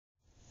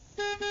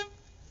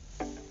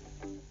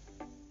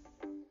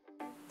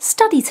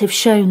Studies have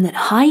shown that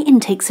high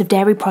intakes of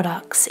dairy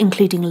products,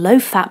 including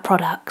low-fat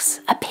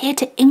products, appear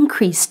to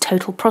increase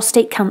total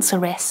prostate cancer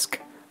risk.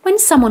 When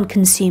someone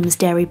consumes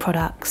dairy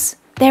products,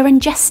 they're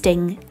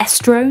ingesting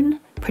estrone,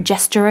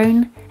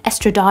 progesterone,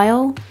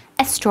 estradiol,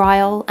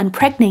 estriol, and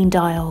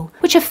pregnanediol,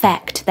 which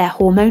affect their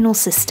hormonal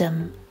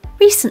system.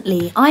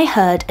 Recently, I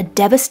heard a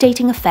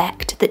devastating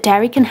effect that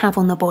dairy can have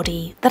on the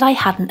body that I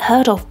hadn't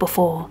heard of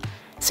before.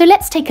 So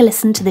let's take a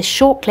listen to this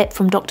short clip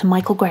from Dr.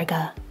 Michael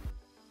Greger.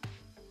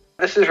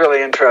 This is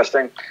really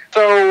interesting.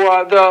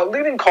 So the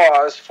leading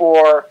cause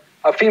for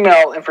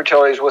female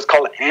infertility is what's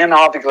called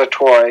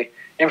anovulatory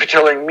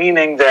infertility,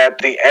 meaning that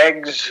the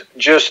eggs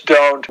just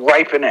don't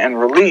ripen and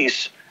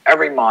release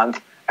every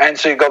month. And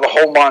so you go the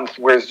whole month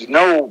where there's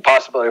no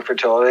possibility of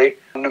fertility,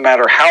 no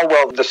matter how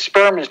well the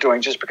sperm is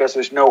doing, just because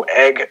there's no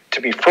egg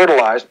to be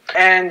fertilized.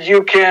 And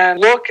you can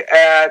look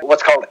at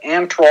what's called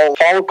antral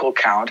follicle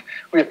count,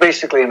 which is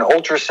basically an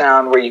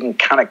ultrasound where you can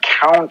kind of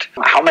count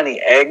how many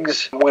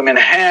eggs women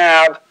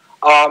have.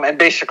 And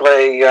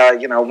basically,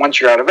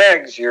 once you're out of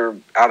eggs, you're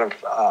out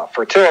of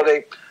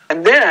fertility.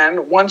 And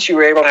then once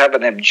you're able to have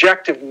an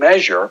objective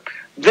measure,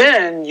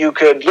 then you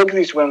could look at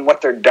these women,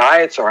 what their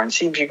diets are, and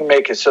see if you can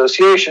make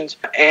associations.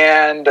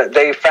 And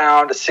they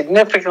found a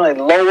significantly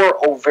lower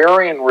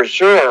ovarian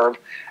reserve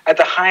at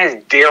the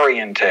highest dairy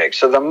intake.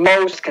 So the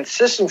most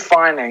consistent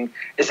finding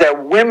is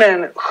that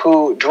women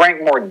who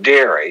drank more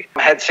dairy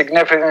had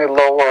significantly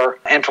lower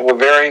antral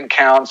ovarian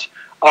counts.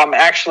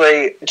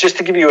 Actually, just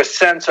to give you a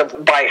sense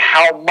of by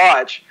how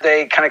much,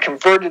 they kind of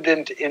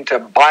converted into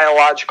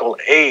biological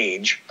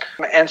age.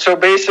 And so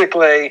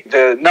basically,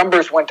 the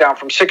numbers went down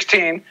from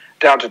 16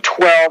 down to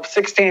 12.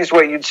 16 is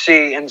what you'd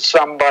see in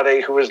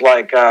somebody who was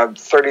like a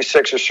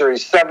 36 or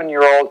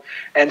 37-year-old.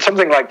 And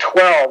something like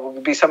 12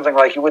 would be something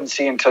like you wouldn't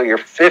see until your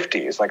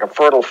 50s, like a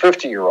fertile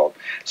 50-year-old.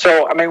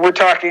 So, I mean, we're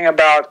talking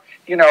about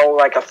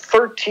like a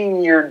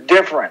 13-year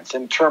difference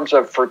in terms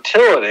of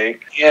fertility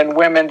in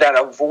women that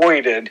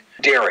avoided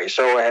dairy,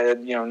 so had,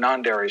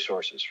 non-dairy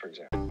sources, for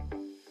example.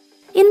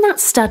 In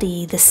that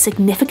study, the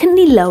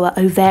significantly lower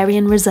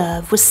ovarian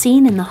reserve was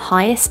seen in the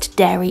highest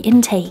dairy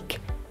intake,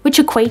 which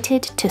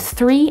equated to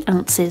 3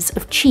 ounces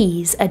of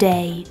cheese a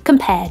day,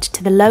 compared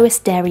to the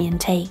lowest dairy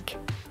intake.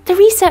 The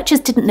researchers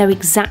didn't know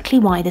exactly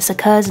why this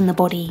occurs in the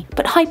body,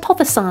 but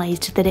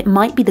hypothesized that it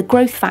might be the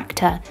growth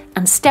factor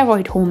and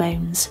steroid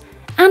hormones,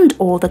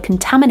 and/or the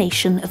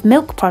contamination of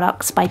milk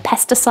products by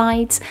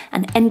pesticides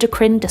and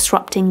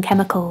endocrine-disrupting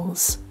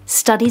chemicals.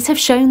 Studies have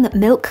shown that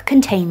milk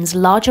contains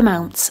large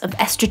amounts of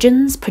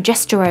estrogens,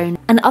 progesterone,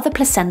 and other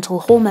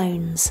placental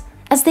hormones,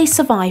 as they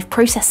survive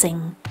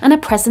processing and are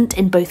present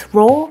in both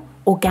raw,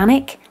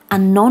 organic,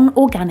 and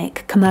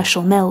non-organic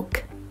commercial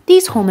milk.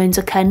 These hormones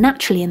occur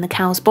naturally in the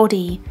cow's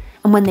body,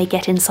 and when they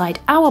get inside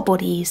our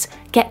bodies,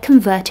 get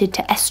converted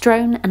to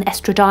estrone and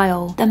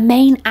estradiol, the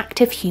main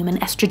active human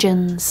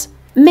estrogens.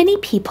 Many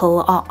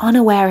people are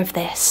unaware of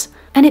this,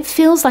 and it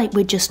feels like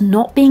we're just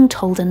not being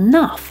told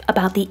enough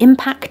about the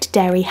impact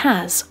dairy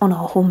has on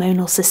our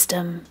hormonal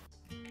system.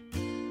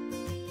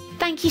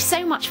 Thank you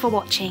so much for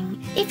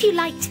watching. If you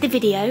liked the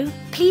video,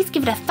 please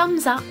give it a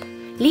thumbs up,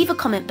 leave a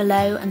comment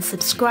below and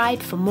subscribe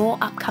for more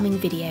upcoming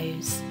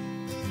videos.